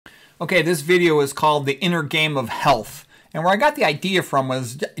Okay, this video is called The Inner Game of Health. And where I got the idea from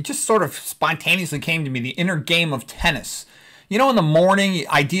was, it just sort of spontaneously came to me, the inner game of tennis. You know, in the morning,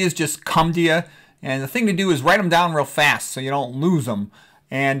 ideas just come to you, and the thing to do is write them down real fast so you don't lose them.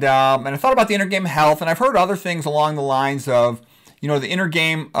 And I thought about the inner game of health, and I've heard other things along the lines of, you know, the inner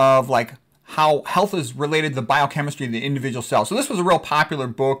game of like how health is related to the biochemistry of the individual cell. So this was a real popular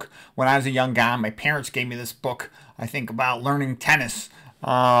book when I was a young guy. My parents gave me this book, I think, about learning tennis.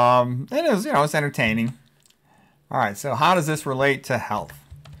 And it was, you know, it's entertaining. All right, so how does this relate to health?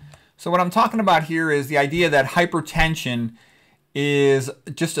 So what I'm talking about here is the idea that hypertension is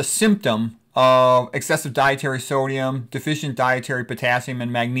just a symptom of excessive dietary sodium, deficient dietary potassium,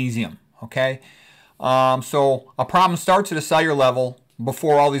 and magnesium, okay? So a problem starts at a cellular level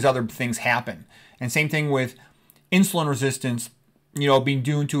before all these other things happen. And same thing with insulin resistance, you know, being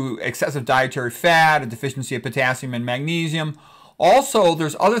due to excessive dietary fat, a deficiency of potassium and magnesium. Also,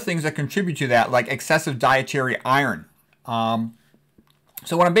 there's other things that contribute to that, like excessive dietary iron.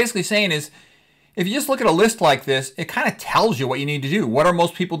 So what I'm basically saying is, if you just look at a list like this, it kind of tells you what you need to do. What are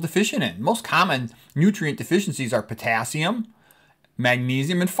most people deficient in? Most common nutrient deficiencies are potassium,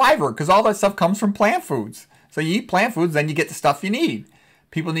 magnesium, and fiber, because all that stuff comes from plant foods. So you eat plant foods, then you get the stuff you need.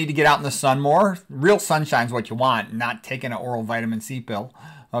 People need to get out in the sun more. Real sunshine is what you want, not taking an oral vitamin C pill.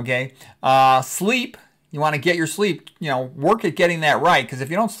 Okay. Sleep. You want to get your sleep, you know, work at getting that right, because if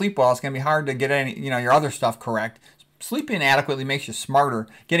you don't sleep well, it's going to be hard to get any, you know, your other stuff correct. Sleeping adequately makes you smarter.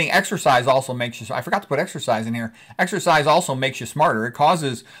 Getting exercise also makes you, I forgot to put exercise in here. Exercise also makes you smarter. It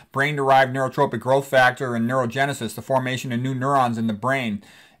causes brain-derived neurotropic growth factor and neurogenesis, the formation of new neurons in the brain.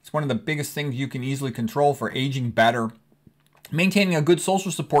 It's one of the biggest things you can easily control for aging better. Maintaining a good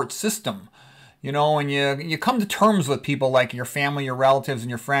social support system. You know, and you come to terms with people like your family, your relatives,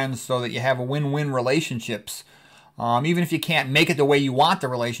 and your friends so that you have a win-win relationships. Even if you can't make it the way you want the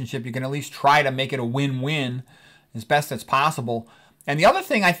relationship, you can at least try to make it a win-win as best as possible. And the other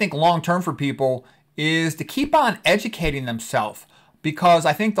thing I think long-term for people is to keep on educating themselves, because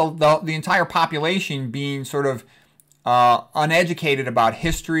I think the entire population being sort of uneducated about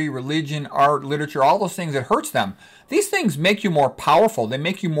history, religion, art, literature, all those things, it hurts them. These things make you more powerful. They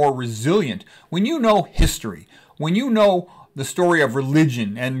make you more resilient. When you know history, when you know the story of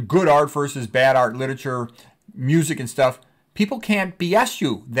religion and good art versus bad art, literature, music and stuff, people can't BS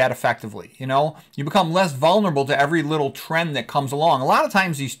you that effectively. You know, you become less vulnerable to every little trend that comes along. A lot of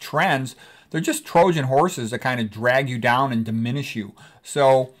times these trends, they're just Trojan horses that kind of drag you down and diminish you.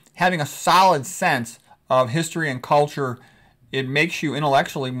 So having a solid sense of history and culture, it makes you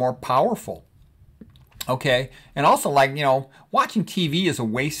intellectually more powerful. Okay, and also, like, you know, watching TV is a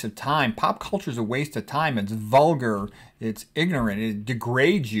waste of time. Pop culture is a waste of time. It's vulgar, it's ignorant, it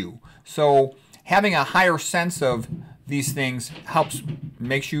degrades you. So having a higher sense of these things helps,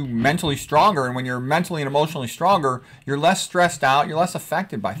 makes you mentally stronger, and when you're mentally and emotionally stronger, you're less stressed out, you're less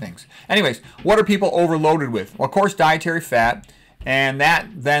affected by things. Anyways, what are people overloaded with? Well, of course, dietary fat. And that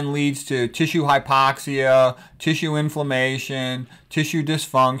then leads to tissue hypoxia, tissue inflammation, tissue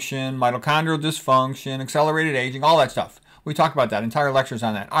dysfunction, mitochondrial dysfunction, accelerated aging, all that stuff. We talk about that, entire lectures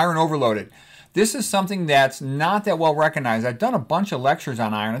on that. Iron overloaded. This is something that's not that well recognized. I've done a bunch of lectures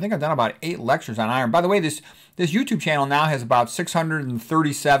on iron. I think I've done about 8 lectures on iron. By the way, this YouTube channel now has about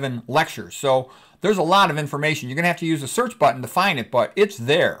 637 lectures. So there's a lot of information. You're going to have to use the search button to find it, but it's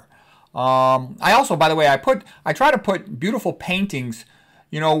there. I also, by the way, I try to put beautiful paintings,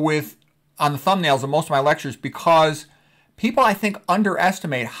 you know, on the thumbnails of most of my lectures, because people, I think,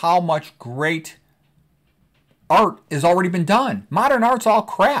 underestimate how much great art has already been done. Modern art's all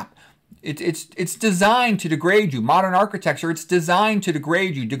crap. It's designed to degrade you. Modern architecture, it's designed to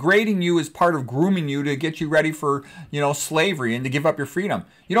degrade you. Degrading you is part of grooming you to get you ready for, you know, slavery and to give up your freedom.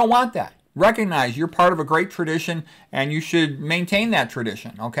 You don't want that. Recognize you're part of a great tradition, and you should maintain that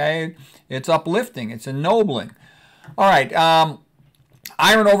tradition, okay? It's uplifting. It's ennobling. All right,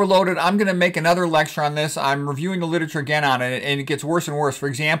 iron overloaded. I'm going to make another lecture on this. I'm reviewing the literature again on it, and it gets worse and worse. For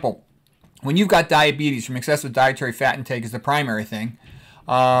example, when you've got diabetes from excessive dietary fat intake is the primary thing,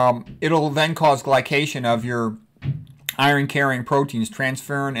 it'll then cause glycation of your iron-carrying proteins,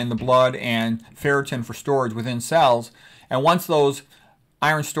 transferrin in the blood and ferritin for storage within cells. And once those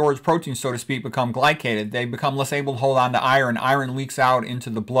iron storage proteins, so to speak, become glycated, they become less able to hold on to iron. Iron leaks out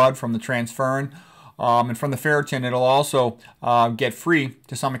into the blood from the transferrin, and from the ferritin, it'll also get free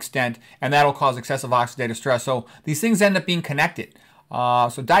to some extent, and that'll cause excessive oxidative stress. So these things end up being connected.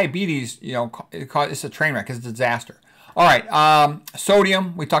 So diabetes, you know, it's a train wreck. It's a disaster. All right,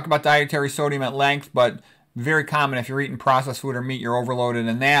 sodium. We talked about dietary sodium at length, but very common if you're eating processed food or meat, you're overloaded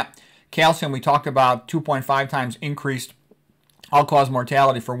in that. Calcium, we talked about 2.5 times increased all-cause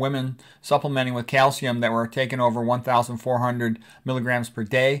mortality for women supplementing with calcium that were taking over 1,400 milligrams per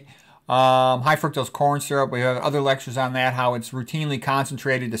day. High fructose corn syrup, we have other lectures on that, how it's routinely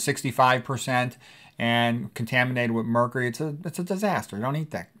concentrated to 65% and contaminated with mercury. It's a disaster. Don't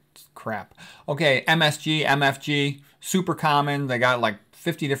eat that crap. Okay, MSG, MFG, super common. They got like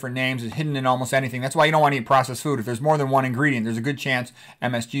 50 different names. It's hidden in almost anything. That's why you don't want to eat processed food. If there's more than one ingredient, there's a good chance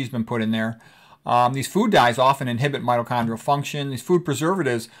MSG's been put in there. These food dyes often inhibit mitochondrial function. These food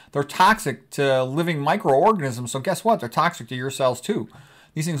preservatives, they're toxic to living microorganisms. So guess what? They're toxic to your cells too.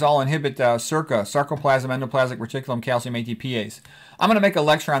 These things all inhibit SERCA, sarcoplasm, endoplasmic reticulum, calcium ATPase. I'm going to make a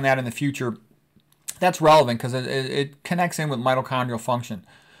lecture on that in the future. That's relevant because it connects in with mitochondrial function.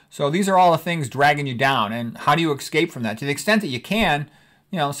 So these are all the things dragging you down. And how do you escape from that? To the extent that you can,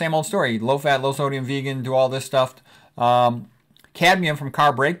 you know, same old story. Low fat, low sodium, vegan, do all this stuff. Cadmium from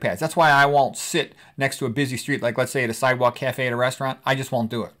car brake pads. That's why I won't sit next to a busy street, like let's say at a sidewalk cafe at a restaurant. I just won't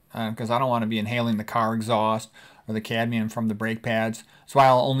do it because I don't want to be inhaling the car exhaust or the cadmium from the brake pads. That's why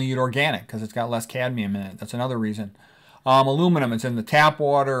I'll only eat organic because it's got less cadmium in it. That's another reason. Aluminum, it's in the tap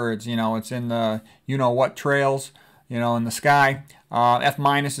water. It's, you know, it's in the what trails, you know, in the sky. F-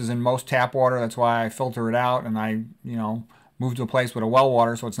 is in most tap water. That's why I filter it out and I, you know, move to a place with a well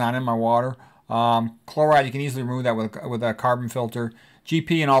water so it's not in my water. Chloride, you can easily remove that with a carbon filter.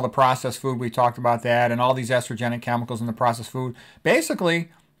 GP and all the processed food, we talked about that, and all these estrogenic chemicals in the processed food. Basically,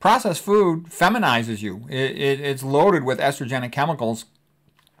 processed food feminizes you. It's loaded with estrogenic chemicals.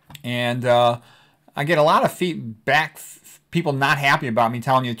 And I get a lot of feedback, people not happy about me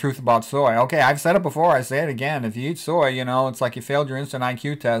telling you the truth about soy. Okay, I've said it before, I say it again. If you eat soy, you know, it's like you failed your instant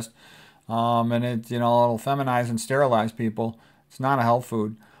IQ test. And it, you know, it'll feminize and sterilize people. It's not a health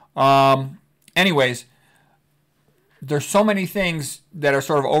food. Anyways, there's so many things that are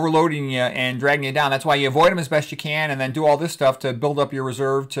sort of overloading you and dragging you down. That's why you avoid them as best you can and then do all this stuff to build up your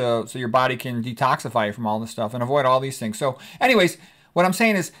reserve so your body can detoxify you from all this stuff and avoid all these things. So anyways, what I'm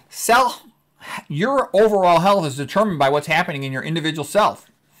saying is your overall health is determined by what's happening in your individual self.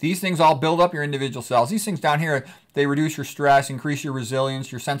 These things all build up your individual cells. These things down here, they reduce your stress, increase your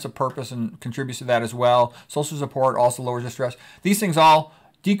resilience, your sense of purpose, and contributes to that as well. Social support also lowers your stress. These things all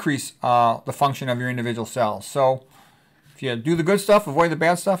decrease the function of your individual cells. So if you do the good stuff, avoid the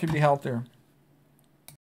bad stuff, you'll be healthier.